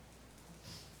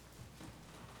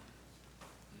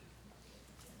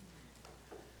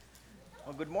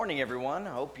Good morning, everyone.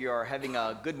 I hope you are having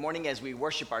a good morning as we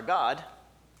worship our God.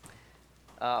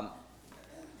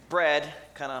 Brad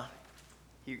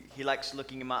he likes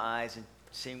looking in my eyes and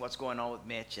seeing what's going on with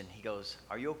Mitch, and he goes,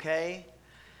 "Are you okay?"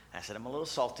 I said, "I'm a little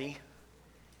salty."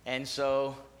 And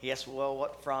so he asked, "Well,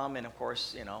 what from?" And of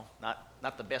course,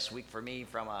 not the best week for me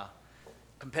from a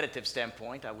competitive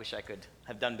standpoint. I wish I could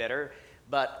have done better,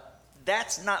 but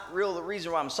that's not real the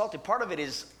reason why I'm salty. Part of it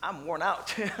is I'm worn out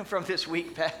from this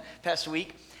week, past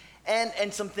week,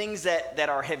 and some things that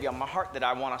are heavy on my heart that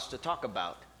I want us to talk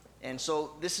about. And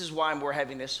so this is why we're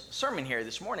having this sermon here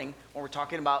this morning when we're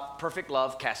talking about perfect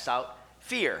love casts out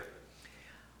fear.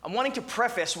 I'm wanting to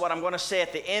preface what I'm going to say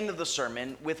at the end of the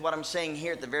sermon with what I'm saying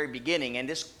here at the very beginning, and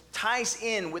this ties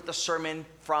in with the sermon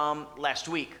from last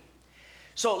week.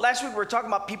 So last week we were talking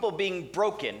about people being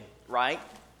broken, right?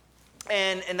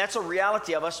 And that's a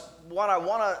reality of us. What I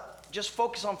want to just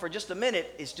focus on for just a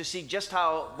minute is to see just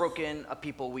how broken a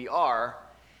people we are,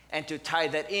 and to tie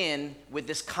that in with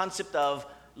this concept of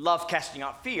love casting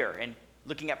out fear, and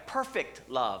looking at perfect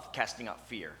love casting out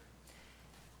fear.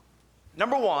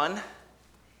 Number one,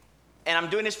 and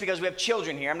I'm doing this because we have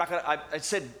children here. I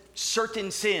said certain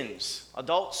sins.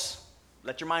 Adults,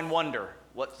 let your mind wonder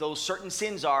what those certain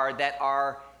sins are that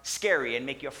are scary and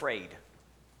make you afraid.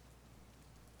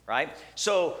 Right?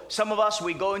 So some of us,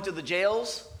 we go into the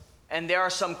jails, and there are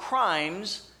some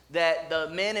crimes that the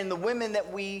men and the women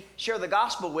that we share the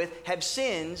gospel with have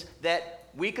sins that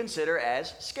we consider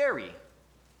as scary.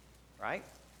 Right?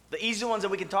 The easy ones that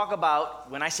we can talk about,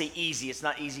 when I say easy, it's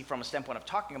not easy from a standpoint of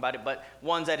talking about it, but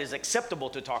ones that is acceptable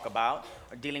to talk about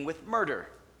are dealing with murder.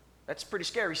 That's pretty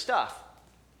scary stuff.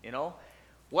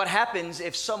 What happens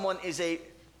if someone is a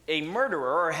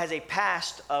murderer or has a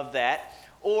past of that,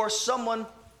 or someone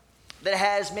that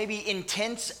has maybe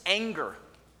intense anger,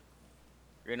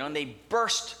 and they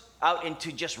burst out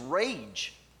into just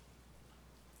rage?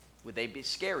 Would they be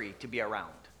scary to be around?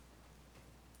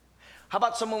 How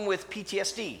about someone with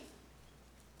PTSD?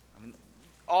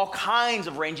 All kinds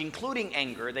of range, including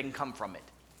anger, that can come from it.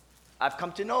 I've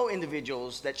come to know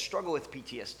individuals that struggle with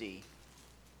PTSD.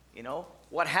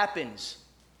 What happens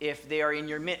if they are in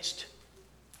your midst?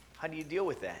 How do you deal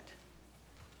with that?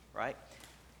 Right?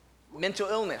 Mental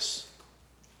illness.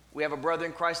 We have a brother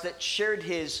in Christ that shared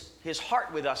his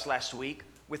heart with us last week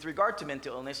with regard to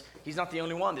mental illness. He's not the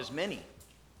only one. There's many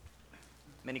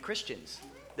Christians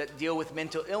that deal with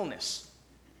mental illness.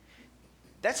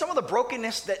 That's some of the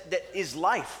brokenness that is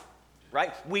life,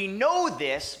 right? We know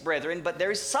this, brethren, but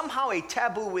there is somehow a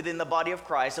taboo within the body of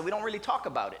Christ that we don't really talk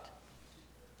about it.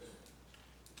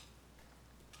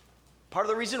 Part of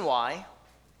the reason why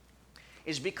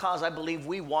is because I believe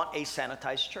we want a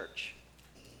sanitized church.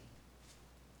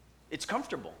 It's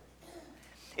comfortable.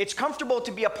 It's comfortable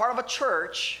to be a part of a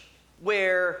church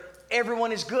where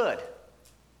everyone is good.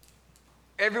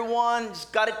 Everyone's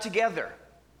got it together.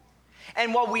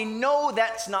 And while we know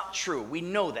that's not true, we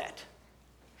know that,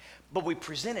 but we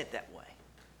present it that way.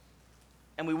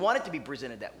 And we want it to be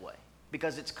presented that way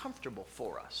because it's comfortable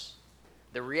for us.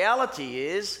 The reality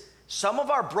is some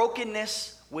of our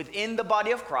brokenness within the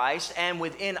body of Christ and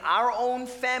within our own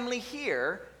family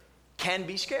here can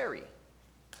be scary.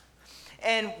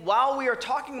 And while we are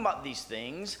talking about these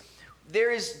things,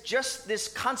 there is just this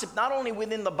concept, not only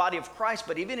within the body of Christ,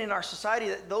 but even in our society,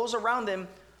 that those around them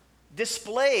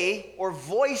display or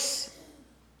voice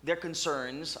their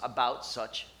concerns about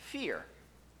such fear.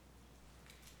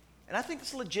 And I think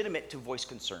it's legitimate to voice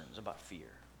concerns about fear.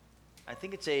 I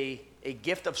think it's a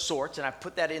gift of sorts, and I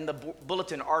put that in the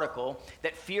bulletin article,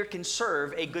 that fear can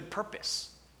serve a good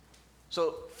purpose.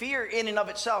 So fear in and of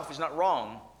itself is not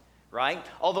wrong, right?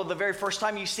 Although the very first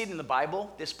time you see it in the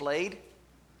Bible displayed,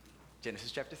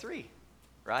 Genesis chapter 3,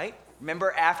 right?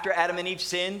 Remember, after Adam and Eve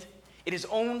sinned, it is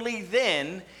only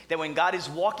then that when God is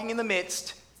walking in the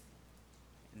midst,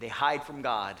 they hide from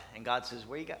God, and God says,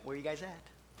 where are you guys at?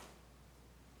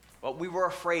 Well, we were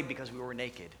afraid because we were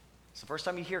naked. It's the first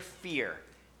time you hear fear,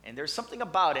 and there's something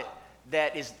about it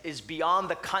that is beyond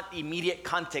the immediate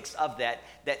context of that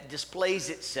displays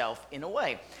itself in a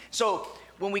way. So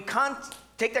when we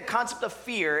take that concept of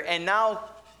fear and now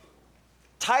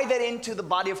tie that into the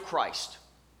body of Christ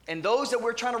and those that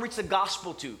we're trying to reach the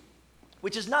gospel to,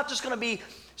 which is not just going to be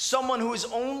someone who is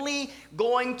only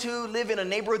going to live in a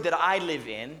neighborhood that I live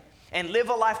in and live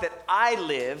a life that I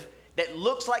live, that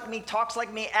looks like me, talks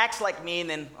like me, acts like me, and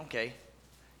then, okay,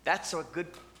 that's a good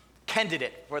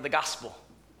candidate for the gospel.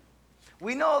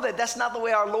 We know that that's not the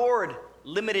way our Lord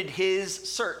limited his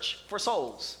search for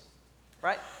souls,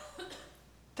 right?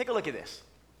 Take a look at this.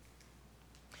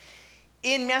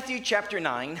 In Matthew chapter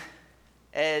 9,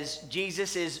 as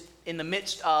Jesus is in the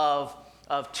midst of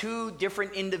of two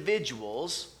different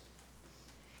individuals,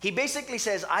 he basically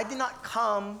says, I did not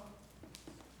come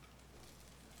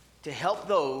to help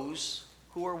those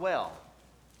who are well.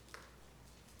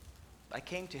 I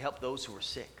came to help those who are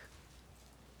sick.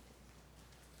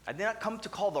 I did not come to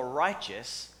call the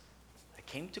righteous. I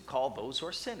came to call those who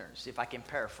are sinners, if I can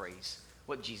paraphrase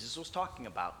what Jesus was talking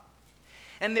about.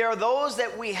 And there are those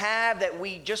that we have that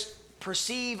we just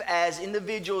perceive as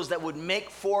individuals that would make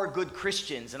for good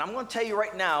Christians. And I'm going to tell you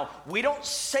right now, we don't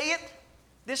say it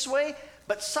this way,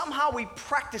 but somehow we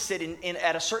practice it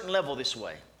at a certain level this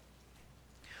way.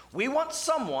 We want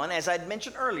someone, as I'd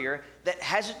mentioned earlier, that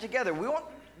has it together.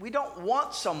 We don't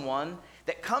want someone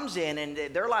that comes in and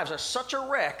their lives are such a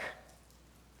wreck,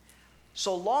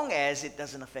 so long as it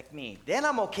doesn't affect me. Then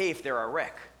I'm okay if they're a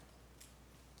wreck,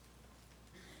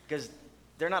 because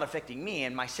they're not affecting me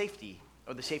and my safety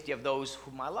or the safety of those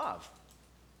whom I love.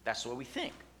 That's what we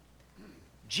think.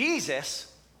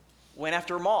 Jesus went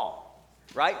after them all,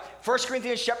 right? 1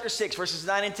 Corinthians chapter 6, verses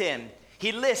 9 and 10.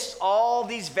 He lists all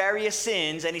these various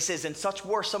sins, and he says, and such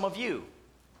were some of you.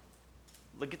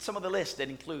 Look at some of the lists that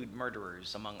include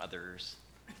murderers, among others.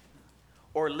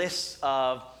 Or lists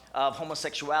of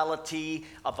homosexuality,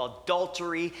 of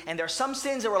adultery. And there are some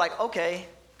sins that were like, okay,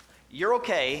 you're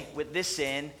okay with this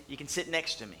sin. You can sit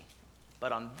next to me.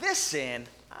 But on this sin,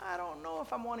 I don't know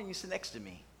if I'm wanting you to sit next to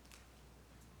me.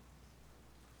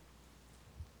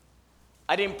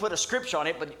 I didn't put a scripture on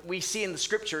it, but we see in the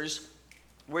scriptures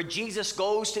where Jesus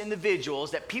goes to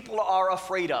individuals that people are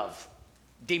afraid of.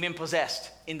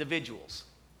 Demon-possessed individuals.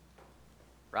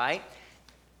 Right?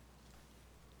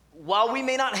 While we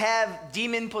may not have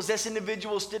demon-possessed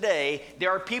individuals today,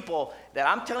 there are people that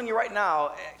I'm telling you right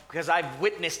now, because I've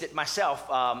witnessed it myself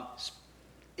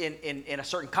in a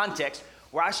certain context,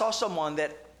 where I saw someone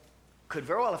that could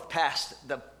very well have passed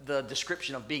the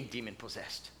description of being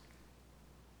demon-possessed.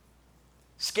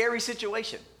 Scary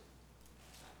situation.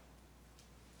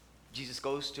 Jesus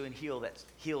goes to and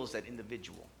heals that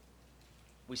individual.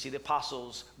 We see the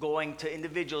apostles going to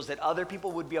individuals that other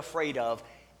people would be afraid of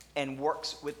and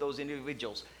works with those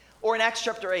individuals. Or in Acts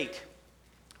chapter 8,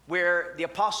 where the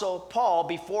apostle Paul,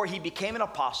 before he became an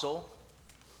apostle,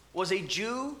 was a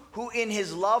Jew who in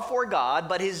his love for God,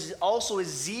 but also his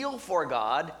zeal for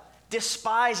God,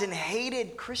 despised and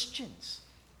hated Christians.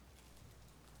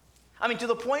 I mean, to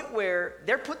the point where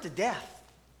they're put to death.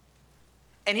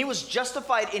 And he was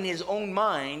justified in his own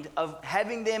mind of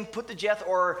having them put to death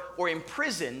or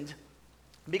imprisoned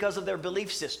because of their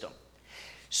belief system.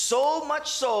 So much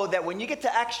so that when you get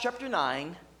to Acts chapter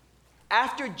 9,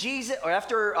 after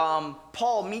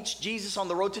Paul meets Jesus on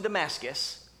the road to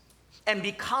Damascus and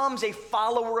becomes a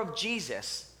follower of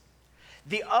Jesus,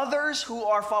 the others who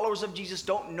are followers of Jesus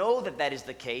don't know that that is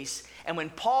the case. And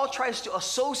when Paul tries to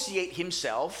associate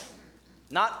himself,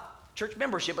 not church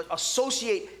membership, but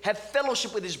have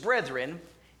fellowship with his brethren,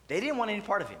 they didn't want any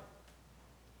part of him.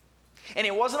 And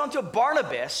it wasn't until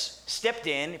Barnabas stepped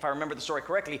in, if I remember the story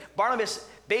correctly, Barnabas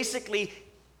basically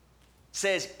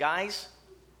says, guys,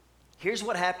 here's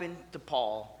what happened to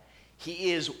Paul.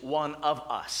 He is one of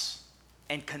us.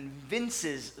 And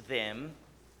convinces them,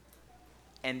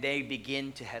 and they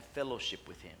begin to have fellowship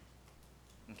with him.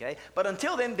 Okay? But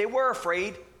until then, they were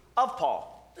afraid of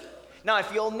Paul. Now,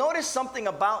 if you'll notice something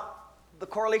about the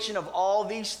correlation of all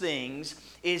these things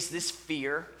is this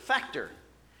fear factor.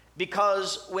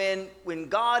 Because when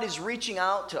God is reaching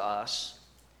out to us,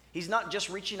 he's not just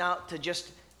reaching out to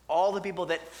just all the people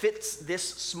that fits this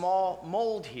small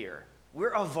mold here. We're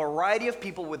a variety of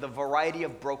people with a variety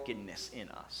of brokenness in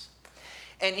us.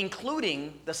 And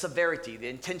including the severity, the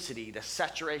intensity, the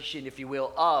saturation, if you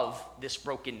will, of this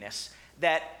brokenness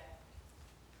that,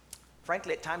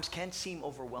 frankly, at times can seem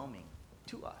overwhelming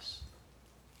to us.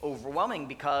 Overwhelming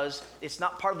because it's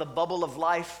not part of the bubble of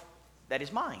life that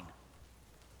is mine.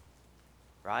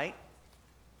 Right?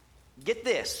 Get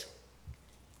this.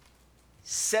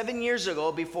 7 years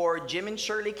ago, before Jim and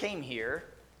Shirley came here,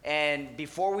 and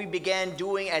before we began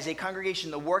doing as a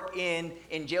congregation the work in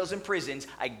jails and prisons,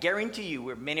 I guarantee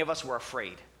you many of us were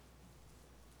afraid.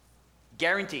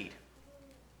 Guaranteed.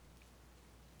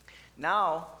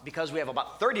 Now, because we have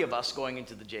about 30 of us going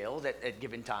into the jails at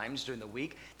given times during the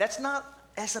week, that's not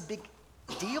as a big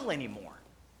deal anymore.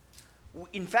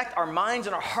 In fact, our minds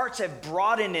and our hearts have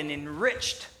broadened and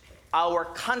enriched our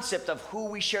concept of who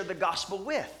we share the gospel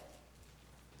with.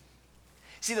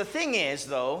 See, the thing is,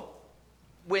 though,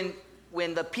 when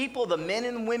the people, the men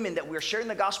and women that we're sharing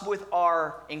the gospel with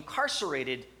are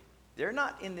incarcerated, they're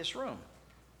not in this room.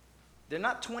 They're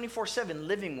not 24/7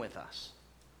 living with us.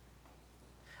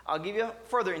 I'll give you a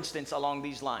further instance along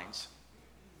these lines.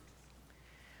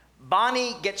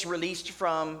 Bonnie gets released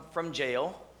from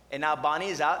jail, and now Bonnie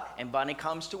is out, and Bonnie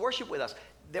comes to worship with us.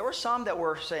 There were some that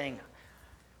were saying,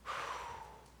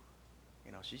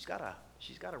 she's got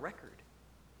a record.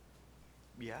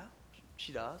 Yeah,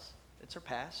 she does. It's her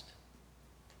past.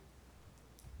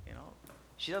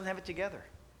 She doesn't have it together.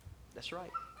 That's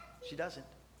right. She doesn't.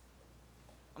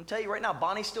 I'm telling you right now,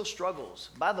 Bonnie still struggles.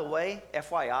 By the way,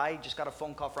 FYI,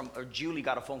 Julie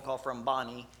got a phone call from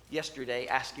Bonnie yesterday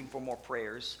asking for more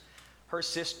prayers. Her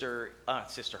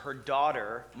her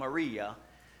daughter, Maria,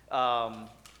 not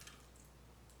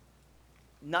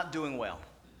doing well.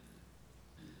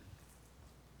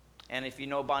 And if you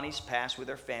know Bonnie's past with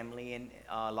her family, and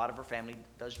a lot of her family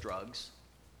does drugs,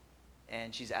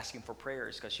 and she's asking for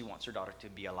prayers because she wants her daughter to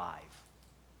be alive.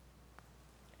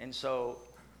 And so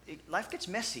life gets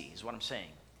messy, is what I'm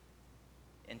saying.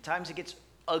 And times it gets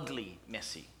ugly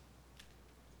messy.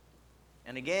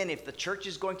 And again, if the church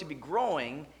is going to be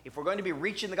growing, if we're going to be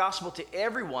reaching the gospel to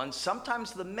everyone,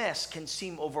 sometimes the mess can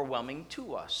seem overwhelming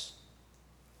to us.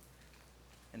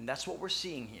 And that's what we're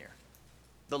seeing here.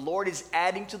 The Lord is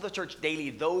adding to the church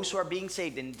daily those who are being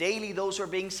saved. And daily those who are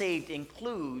being saved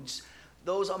includes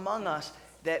those among us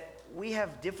that we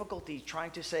have difficulty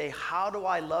trying to say, how do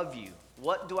I love you?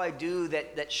 What do I do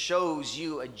that shows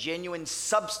you a genuine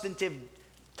substantive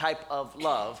type of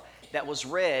love that was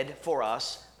read for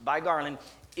us by Garland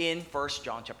in 1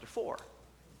 John chapter 4.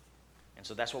 And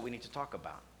so that's what we need to talk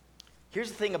about. Here's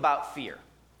the thing about fear.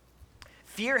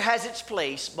 Fear has its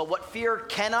place, but what fear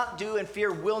cannot do and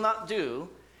fear will not do,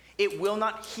 it will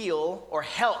not heal or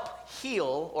help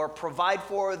heal or provide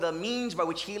for the means by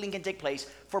which healing can take place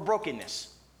for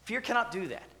brokenness. Fear cannot do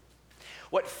that.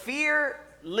 What fear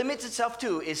limits itself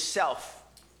to is self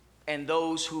and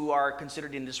those who are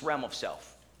considered in this realm of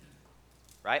self.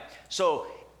 Right? So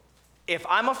if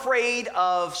I'm afraid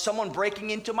of someone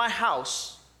breaking into my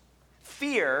house,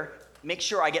 fear makes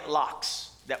sure I get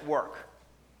locks that work.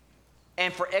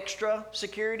 And for extra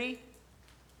security,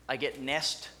 I get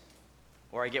Nest,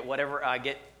 or I get whatever, I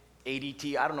get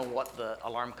ADT. I don't know what the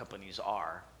alarm companies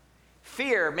are.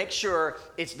 Fear makes sure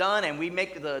it's done, and we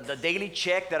make the daily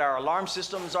check that our alarm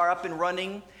systems are up and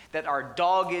running, that our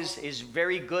dog is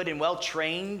very good and well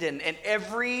trained, and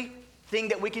everything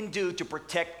that we can do to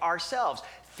protect ourselves.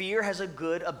 Fear has a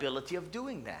good ability of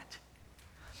doing that.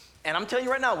 And I'm telling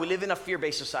you right now, we live in a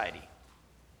fear-based society.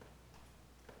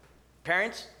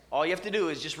 Parents, all you have to do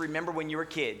is just remember when you were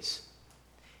kids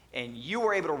and you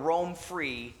were able to roam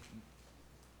free,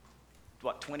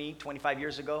 20, 25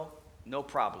 years ago? No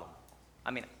problem.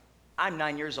 I mean, I'm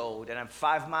 9 years old and I'm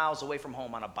 5 miles away from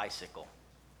home on a bicycle.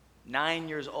 9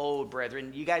 years old,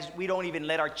 brethren. You guys, we don't even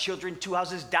let our children 2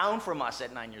 houses down from us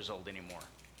at 9 years old anymore.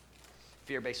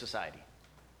 Fear-based society.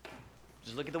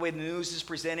 Just look at the way the news is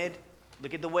presented.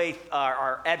 Look at the way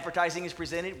our advertising is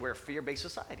presented. We're a fear-based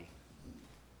society.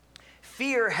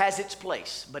 Fear has its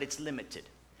place, but it's limited.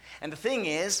 And the thing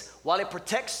is, while it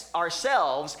protects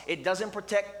ourselves, it doesn't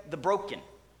protect the broken.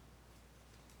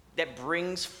 That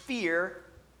brings fear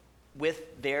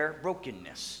with their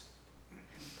brokenness.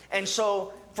 And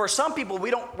so, for some people,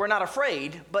 we're not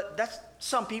afraid, but that's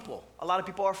some people. A lot of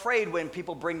people are afraid when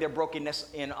people bring their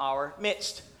brokenness in our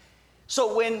midst.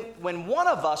 So when one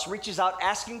of us reaches out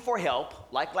asking for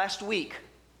help, like last week,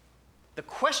 the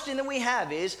question that we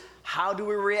have is, how do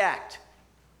we react?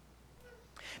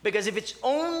 Because if it's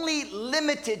only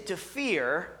limited to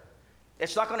fear,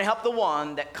 it's not going to help the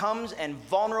one that comes and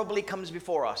vulnerably comes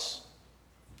before us,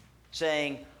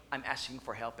 saying, I'm asking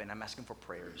for help and I'm asking for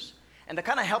prayers. And the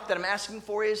kind of help that I'm asking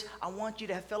for is, I want you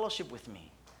to have fellowship with me.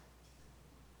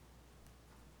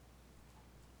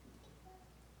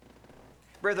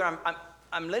 Brother,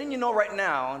 I'm letting you know right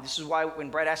now, this is why when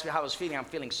Brad asked me how I was feeling, I'm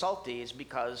feeling salty, is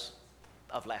because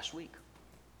of last week.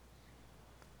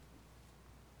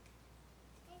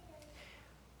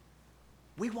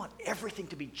 We want everything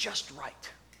to be just right.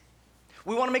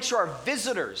 We want to make sure our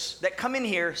visitors that come in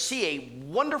here see a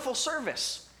wonderful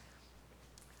service.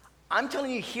 I'm telling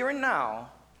you here and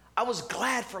now, I was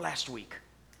glad for last week.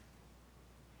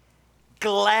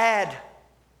 Glad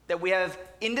that we have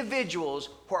individuals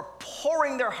who are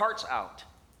pouring their hearts out.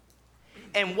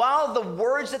 And while the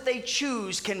words that they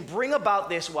choose can bring about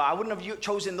this, well, I wouldn't have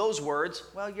chosen those words.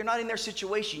 Well, you're not in their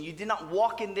situation. You did not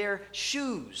walk in their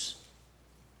shoes.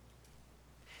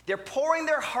 They're pouring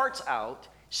their hearts out,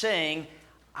 saying,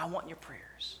 I want your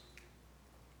prayers.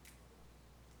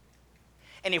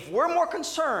 And if we're more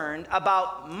concerned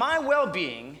about my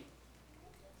well-being,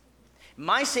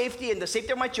 my safety, and the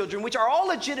safety of my children, which are all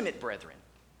legitimate, brethren,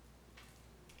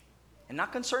 and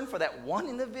not concerned for that one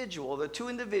individual, the two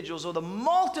individuals, or the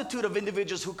multitude of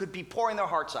individuals who could be pouring their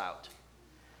hearts out,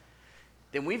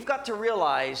 then we've got to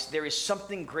realize there is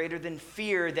something greater than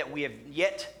fear that we have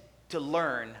yet to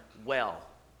learn well.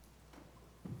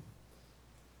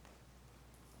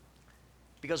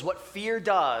 Because what fear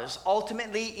does,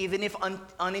 ultimately, even if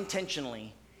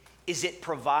unintentionally, is it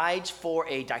provides for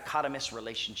a dichotomous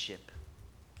relationship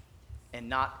and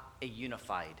not a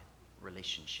unified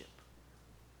relationship.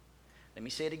 Let me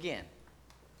say it again.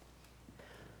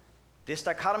 This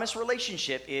dichotomous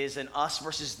relationship is an us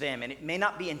versus them, and it may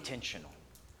not be intentional,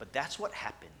 but that's what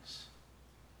happens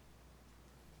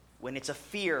when it's a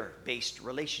fear-based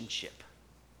relationship.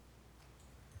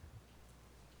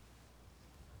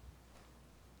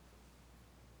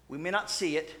 We may not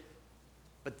see it,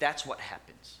 but that's what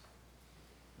happens.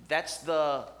 That's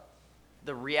the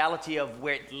reality of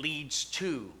where it leads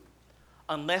to,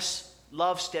 unless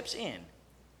love steps in.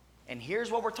 And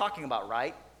here's what we're talking about,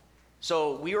 right?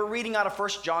 So we were reading out of 1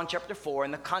 John chapter 4,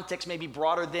 and the context may be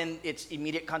broader than its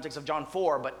immediate context of John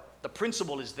 4, but the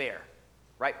principle is there,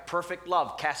 right? Perfect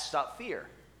love casts out fear.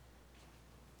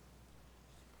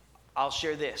 I'll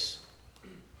share this.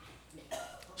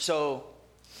 So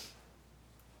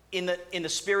in the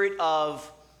spirit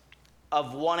of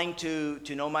wanting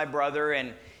to know my brother,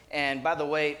 and by the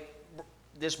way,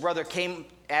 this brother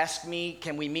asked me,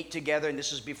 can we meet together? And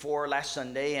this was before last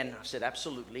Sunday, and I said,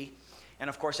 absolutely. And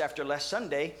of course, after last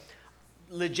Sunday,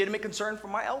 legitimate concern for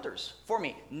my elders, for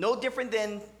me. No different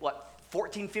than,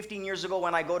 14, 15 years ago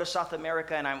when I go to South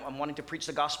America and I'm wanting to preach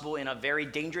the gospel in a very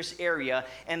dangerous area,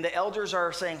 and the elders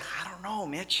are saying, I don't know,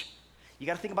 Mitch. You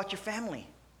got to think about your family.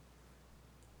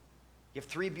 You have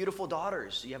 3 beautiful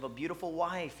daughters. You have a beautiful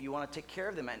wife. You want to take care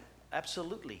of them. And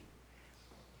absolutely.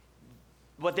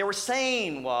 What they were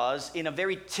saying was, in a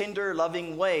very tender,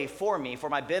 loving way for me, for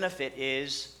my benefit,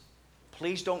 is,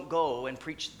 please don't go and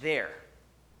preach there.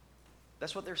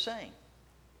 That's what they're saying.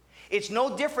 It's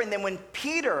no different than when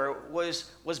Peter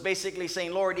was basically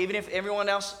saying, Lord, even if everyone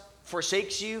else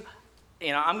forsakes you,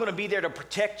 I'm going to be there to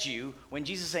protect you. When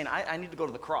Jesus is saying, I need to go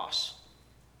to the cross.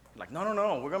 Like, no,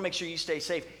 we're going to make sure you stay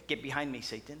safe. Get behind me,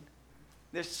 Satan.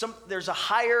 There's a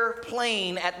higher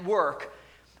plane at work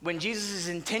when Jesus is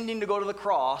intending to go to the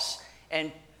cross,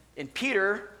 and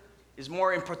Peter is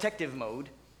more in protective mode.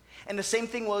 And the same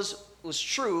thing was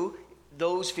true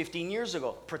those 15 years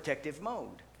ago, protective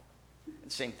mode.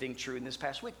 And same thing true in this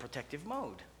past week, protective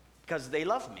mode, because they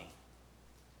love me.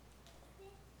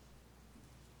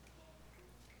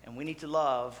 And we need to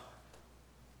love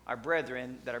our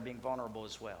brethren that are being vulnerable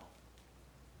as well.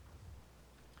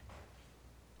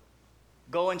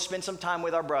 Go and spend some time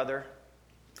with our brother.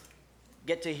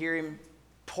 Get to hear him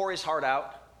pour his heart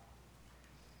out.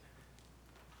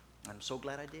 I'm so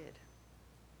glad I did.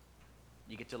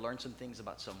 You get to learn some things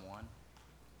about someone.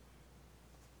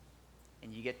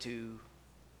 And you get to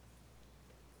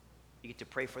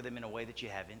pray for them in a way that you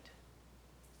haven't.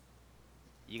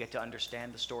 You get to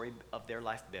understand the story of their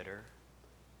life better.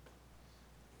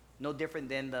 No different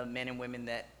than the men and women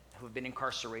who have been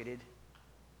incarcerated,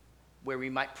 where we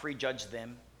might prejudge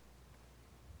them,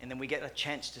 and then we get a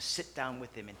chance to sit down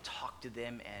with them and talk to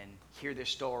them and hear their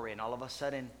story, and all of a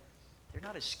sudden, they're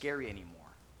not as scary anymore.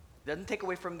 It doesn't take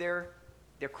away from their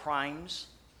crimes,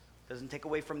 doesn't take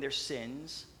away from their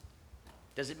sins,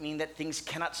 doesn't mean that things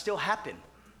cannot still happen,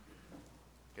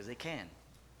 because they can.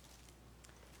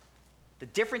 The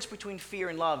difference between fear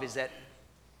and love is that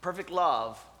perfect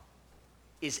love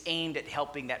is aimed at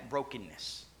helping that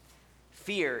brokenness.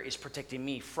 Fear is protecting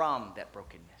me from that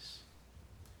brokenness.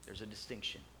 There's a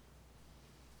distinction.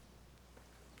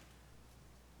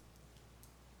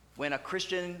 When a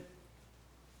Christian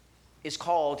is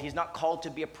called, he's not called to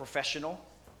be a professional,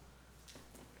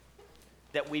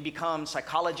 that we become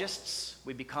psychologists,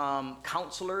 we become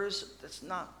counselors. That's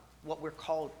not what we're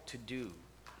called to do.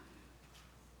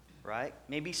 Right?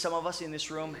 Maybe some of us in this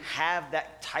room have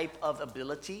that type of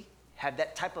ability, have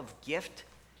that type of gift,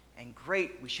 and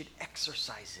great, we should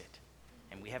exercise it.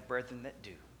 And we have brethren that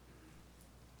do.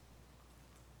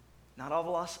 Not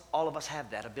all of us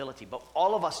have that ability, but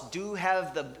all of us do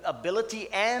have the ability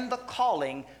and the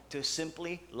calling to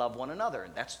simply love one another.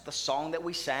 That's the song that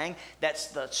we sang. That's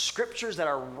the scriptures that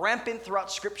are rampant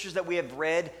throughout scriptures that we have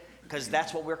read, because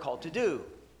that's what we're called to do,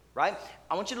 right?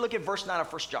 I want you to look at verse 9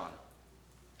 of 1 John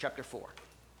chapter 4. I'm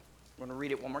going to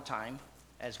read it one more time,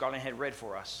 as Garland had read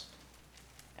for us.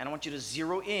 And I want you to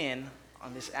zero in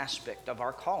on this aspect of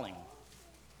our calling.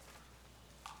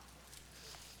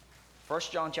 1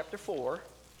 John chapter 4,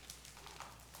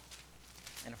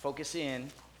 and focus in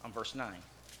on verse 9.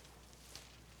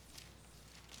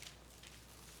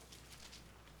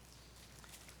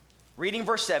 Reading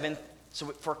verse 7, so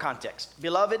for context.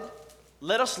 Beloved,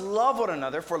 let us love one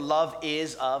another, for love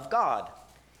is of God.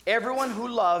 Everyone who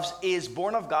loves is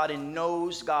born of God and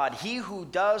knows God. He who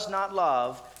does not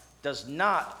love does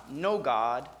not know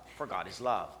God, for God is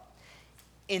love.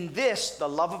 In this, the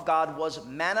love of God was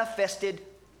manifested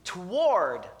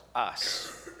toward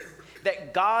us,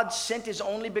 that God sent his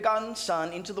only begotten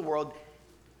Son into the world.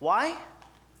 Why?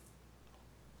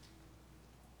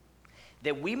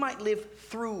 That we might live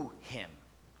through him.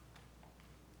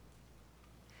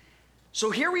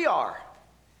 So here we are.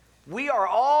 We are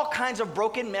all kinds of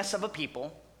broken mess of a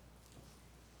people,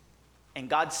 and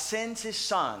God sends his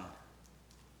Son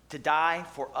to die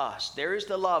for us. There is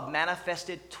the love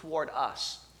manifested toward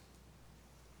us.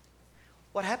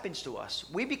 What happens to us?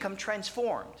 We become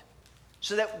transformed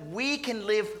so that we can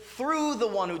live through the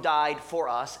one who died for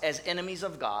us as enemies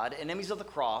of God, enemies of the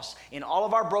cross. In all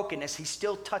of our brokenness, he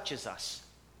still touches us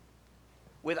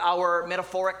with our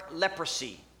metaphoric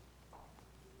leprosy,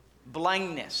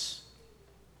 blindness,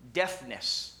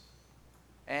 deafness,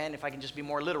 and if I can just be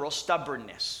more literal,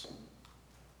 stubbornness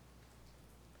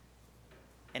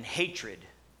and hatred.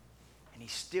 And he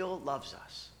still loves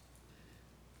us.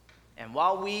 And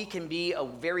while we can be a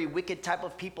very wicked type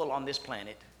of people on this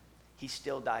planet, he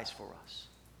still dies for us.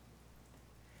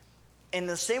 In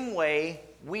the same way,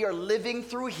 we are living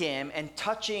through him and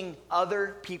touching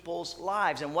other people's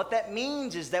lives. And what that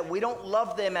means is that we don't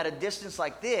love them at a distance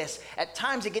like this. At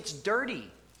times it gets dirty.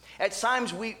 At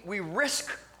times we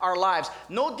risk our lives.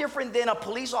 No different than a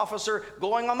police officer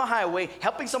going on the highway,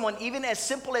 helping someone even as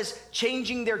simple as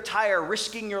changing their tire,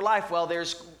 risking your life while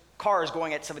there's cars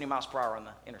going at 70 miles per hour on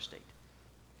the interstate.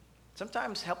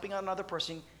 Sometimes helping another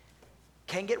person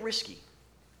can get risky.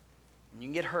 And you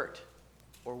can get hurt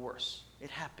or worse.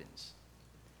 It happens.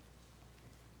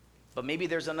 But maybe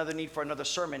there's another need for another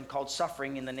sermon called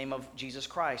Suffering in the Name of Jesus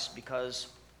Christ, because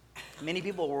many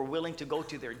people were willing to go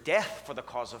to their death for the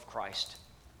cause of Christ.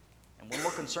 And we're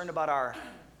more concerned about our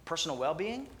personal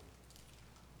well-being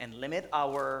and limit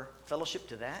our fellowship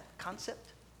to that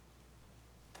concept.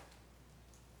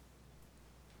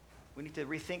 We need to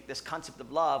rethink this concept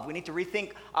of love. We need to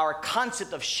rethink our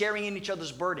concept of sharing in each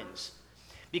other's burdens.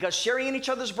 Because sharing in each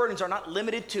other's burdens are not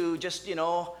limited to just,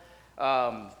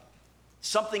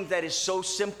 something that is so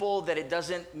simple that it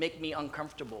doesn't make me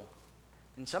uncomfortable.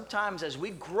 And sometimes as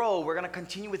we grow, we're going to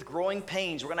continue with growing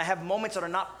pains. We're going to have moments that are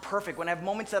not perfect. We're going to have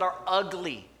moments that are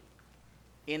ugly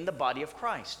in the body of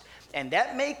Christ. And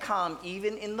that may come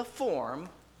even in the form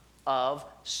of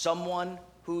someone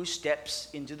who steps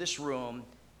into this room,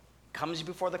 comes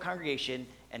before the congregation,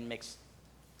 and makes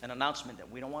an announcement that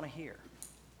we don't want to hear.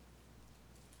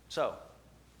 So,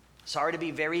 sorry to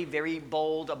be very, very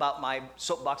bold about my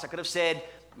soapbox. I could have said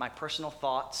my personal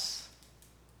thoughts.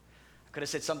 I could have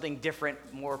said something different,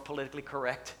 more politically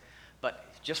correct. But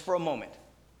just for a moment.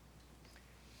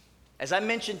 As I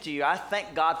mentioned to you, I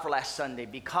thank God for last Sunday,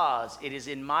 because it is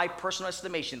in my personal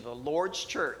estimation, the Lord's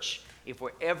church, if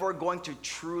we're ever going to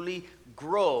truly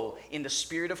grow in the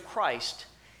Spirit of Christ,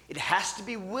 it has to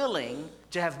be willing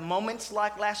to have moments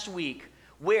like last week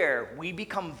where we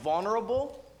become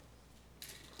vulnerable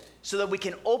so that we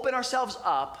can open ourselves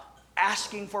up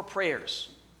asking for prayers.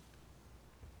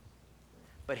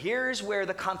 But here's where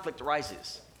the conflict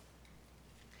arises.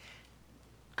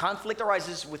 Conflict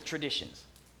arises with traditions.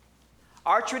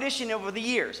 Our tradition over the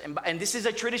years, and this is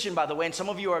a tradition, by the way, and some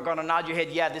of you are going to nod your head,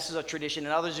 yeah, this is a tradition,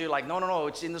 and others are like, no,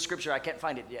 it's in the scripture, I can't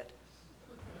find it yet.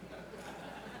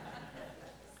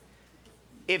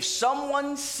 If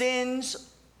someone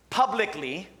sins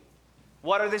publicly,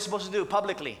 what are they supposed to do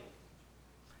publicly?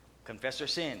 Confess their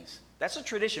sins. That's a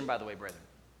tradition, by the way, brethren.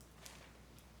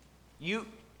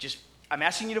 I'm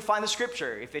asking you to find the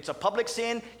scripture. If it's a public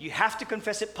sin, you have to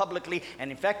confess it publicly.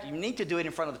 And in fact, you need to do it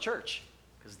in front of the church.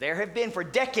 Because there have been for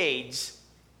decades,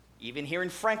 even here in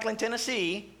Franklin,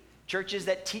 Tennessee, churches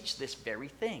that teach this very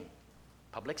thing.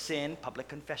 Public sin, public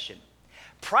confession.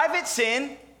 Private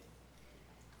sin,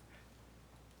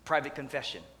 private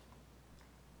confession.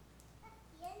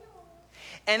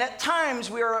 And at times,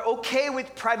 we are okay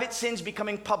with private sins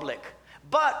becoming public.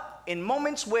 But in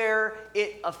moments where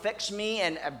it affects me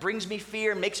and brings me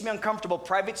fear, makes me uncomfortable,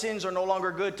 private sins are no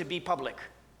longer good to be public.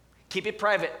 Keep it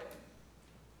private.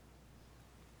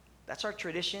 That's our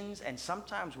traditions, and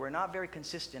sometimes we're not very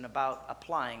consistent about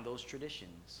applying those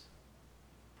traditions.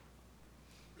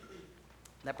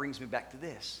 That brings me back to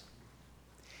this.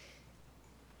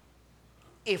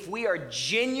 If we are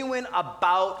genuine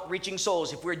about reaching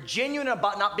souls, if we're genuine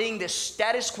about not being this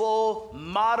status quo,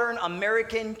 modern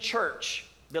American church,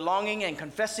 belonging and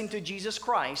confessing to Jesus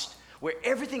Christ, where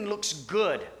everything looks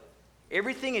good,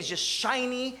 everything is just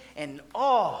shiny, and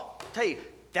I'll tell you,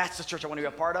 that's the church I want to be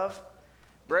a part of.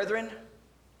 Brethren,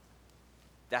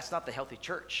 That's not the healthy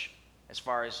church as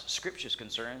far as Scripture is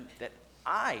concerned that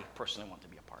I personally want to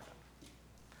be a part of.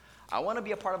 I want to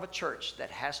be a part of a church that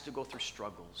has to go through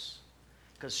struggles,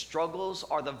 because struggles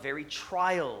are the very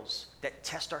trials that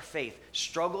test our faith.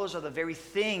 Struggles are the very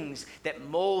things that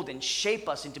mold and shape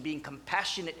us into being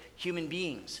compassionate human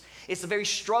beings. It's the very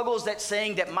struggles that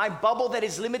saying that my bubble that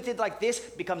is limited like this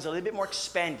becomes a little bit more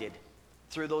expanded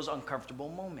through those uncomfortable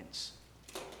moments.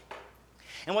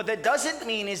 And what that doesn't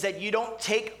mean is that you don't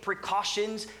take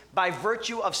precautions by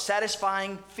virtue of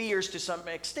satisfying fears to some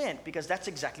extent, because that's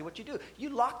exactly what you do. You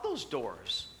lock those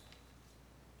doors,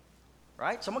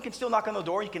 right? Someone can still knock on the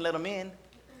door, you can let them in,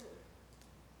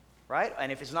 right?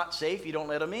 And if it's not safe, you don't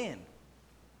let them in.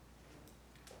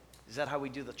 Is that how we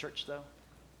do the church, though?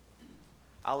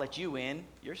 I'll let you in,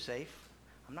 you're safe.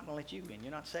 I'm not going to let you in,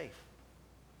 you're not safe.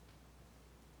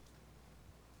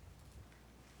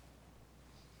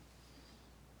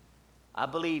 I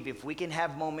believe if we can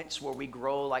have moments where we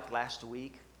grow like last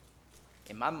week,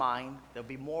 in my mind, there'll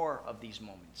be more of these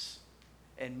moments,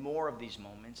 and more of these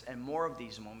moments, and more of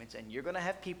these moments. And you're going to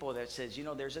have people that says, you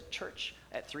know, there's a church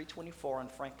at 324 on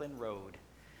Franklin Road.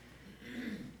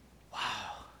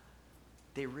 Wow,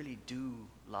 they really do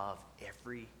love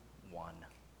everyone,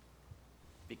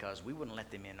 because we wouldn't let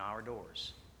them in our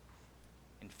doors.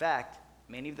 In fact,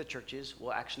 many of the churches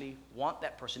will actually want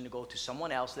that person to go to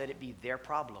someone else, let it be their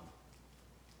problem.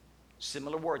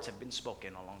 Similar words have been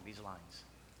spoken along these lines.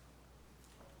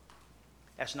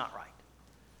 That's not right.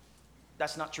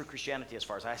 That's not true Christianity as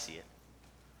far as I see it.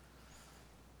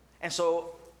 And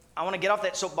so I want to get off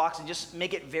that soapbox and just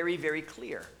make it very, very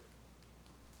clear.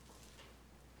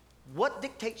 What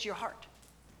dictates your heart?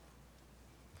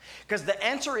 Because the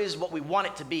answer is what we want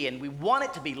it to be, and we want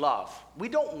it to be love. We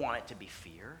don't want it to be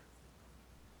fear.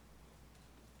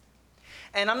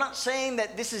 And I'm not saying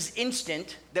that this is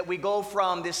instant, that we go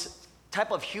from this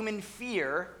type of human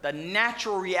fear, the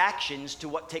natural reactions to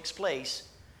what takes place,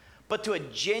 but to a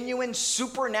genuine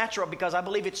supernatural, because I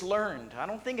believe it's learned. I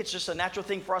don't think it's just a natural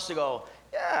thing for us to go,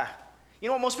 yeah. You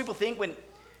know what most people think? When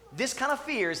this kind of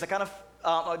fear is the kind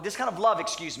of, this kind of love,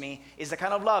 is the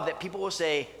kind of love that people will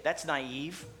say, that's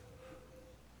naive.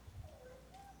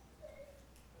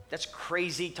 That's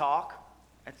crazy talk.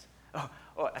 That's,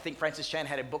 I think Francis Chan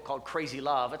had a book called Crazy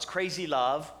Love. That's crazy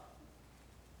love.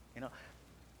 You know,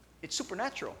 it's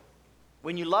supernatural.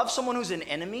 When you love someone who's an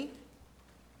enemy,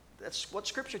 that's what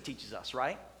Scripture teaches us,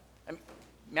 right? I mean,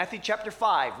 Matthew chapter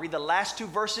 5, read the last two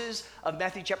verses of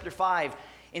Matthew chapter 5.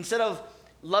 Instead of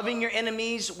loving your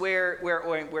enemies,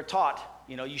 we're taught,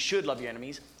 you know, you should love your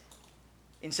enemies.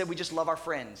 Instead, we just love our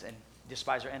friends and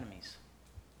despise our enemies.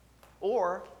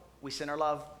 Or we send our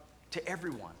love to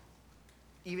everyone,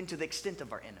 even to the extent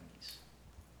of our enemies.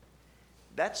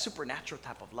 That's supernatural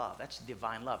type of love. That's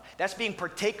divine love. That's being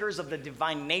partakers of the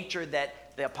divine nature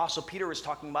that the Apostle Peter was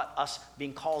talking about us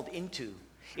being called into.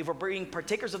 If we're being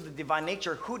partakers of the divine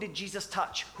nature, who did Jesus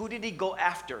touch? Who did he go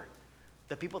after?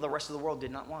 The people the rest of the world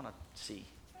did not want to see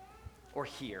or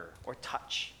hear or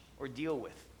touch or deal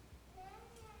with.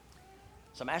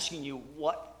 So I'm asking you,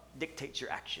 what dictates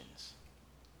your actions?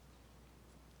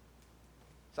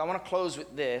 So I want to close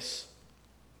with this.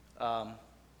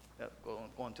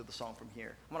 Go into the song from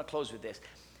here. I want to close with this.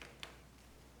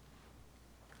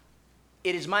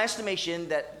 It is my estimation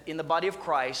that in the body of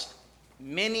Christ,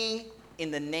 many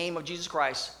in the name of Jesus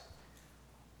Christ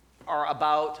are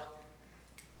about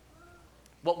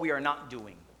what we are not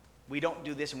doing. We don't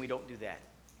do this and we don't do that.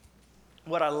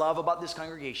 What I love about this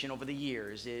congregation over the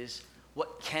years is,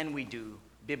 what can we do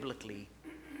biblically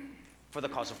for the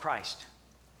cause of Christ?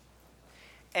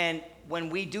 And when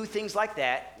we do things like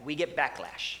that, we get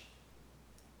backlash.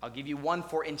 I'll give you one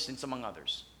for instance among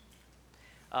others.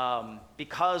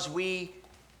 Because we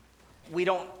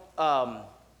don't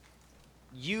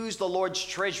use the Lord's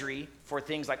treasury for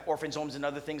things like orphans' homes and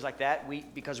other things like that,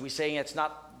 because we say it's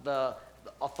not the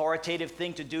authoritative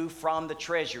thing to do from the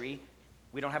treasury.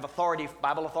 We don't have authority,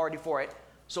 Bible authority for it.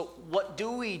 So what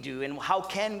do we do, and how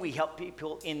can we help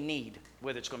people in need,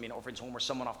 whether it's going to be an orphan's home or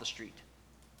someone off the street?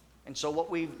 And so what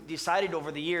we've decided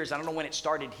over the years, I don't know when it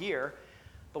started here,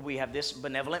 but we have this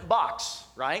benevolent box,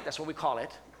 right? That's what we call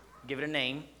it. Give it a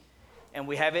name. And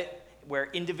we have it where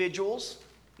individuals,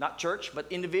 not church, but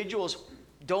individuals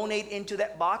donate into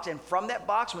that box. And from that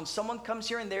box, when someone comes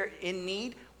here and they're in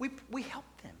need, we help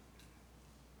them.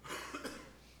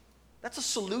 That's a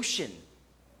solution.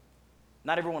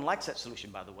 Not everyone likes that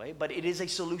solution, by the way, but it is a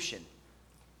solution.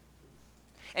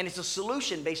 And it's a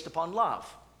solution based upon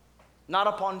love. Not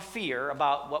upon fear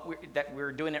about that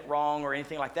we're doing it wrong or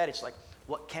anything like that. It's like,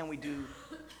 what can we do?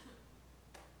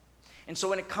 And so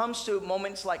when it comes to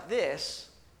moments like this,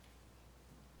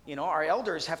 Our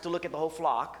elders have to look at the whole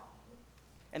flock,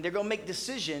 and they're going to make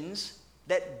decisions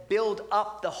that build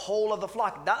up the whole of the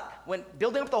flock. When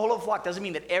building up the whole of the flock doesn't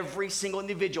mean that every single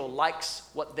individual likes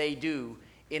what they do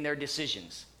in their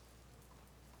decisions.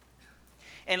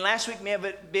 And last week may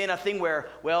have been a thing where,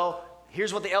 well,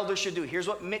 here's what the elders should do, here's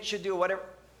what Mitch should do, or whatever.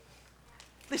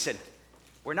 Listen,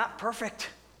 we're not perfect.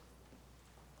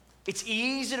 It's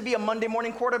easy to be a Monday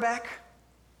morning quarterback.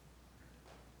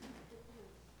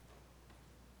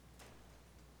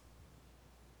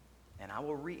 And I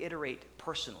will reiterate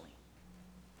personally,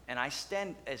 and I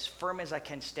stand as firm as I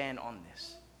can stand on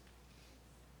this.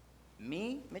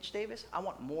 Me, Mitch Davis, I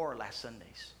want more last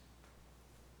Sundays.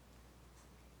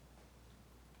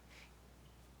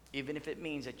 Even if it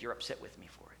means that you're upset with me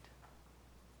for it.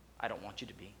 I don't want you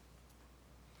to be.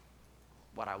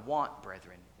 What I want,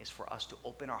 brethren, is for us to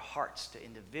open our hearts to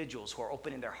individuals who are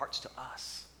opening their hearts to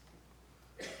us.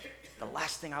 The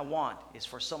last thing I want is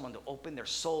for someone to open their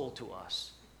soul to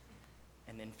us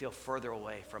and then feel further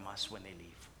away from us when they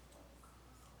leave.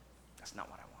 That's not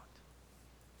what I want.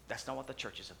 That's not what the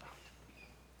church is about.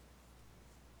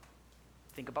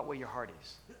 Think about where your heart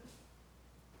is.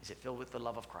 Is it filled with the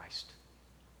love of Christ?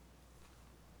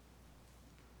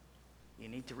 You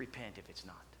need to repent if it's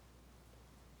not.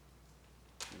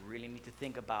 You really need to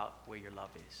think about where your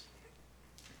love is.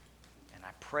 And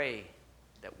I pray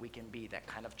that we can be that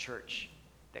kind of church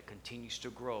that continues to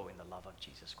grow in the love of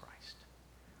Jesus Christ.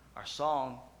 Our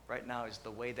song right now is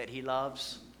The Way That He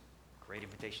Loves. Great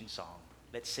invitation song.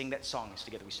 Let's sing that song as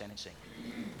together we stand and sing.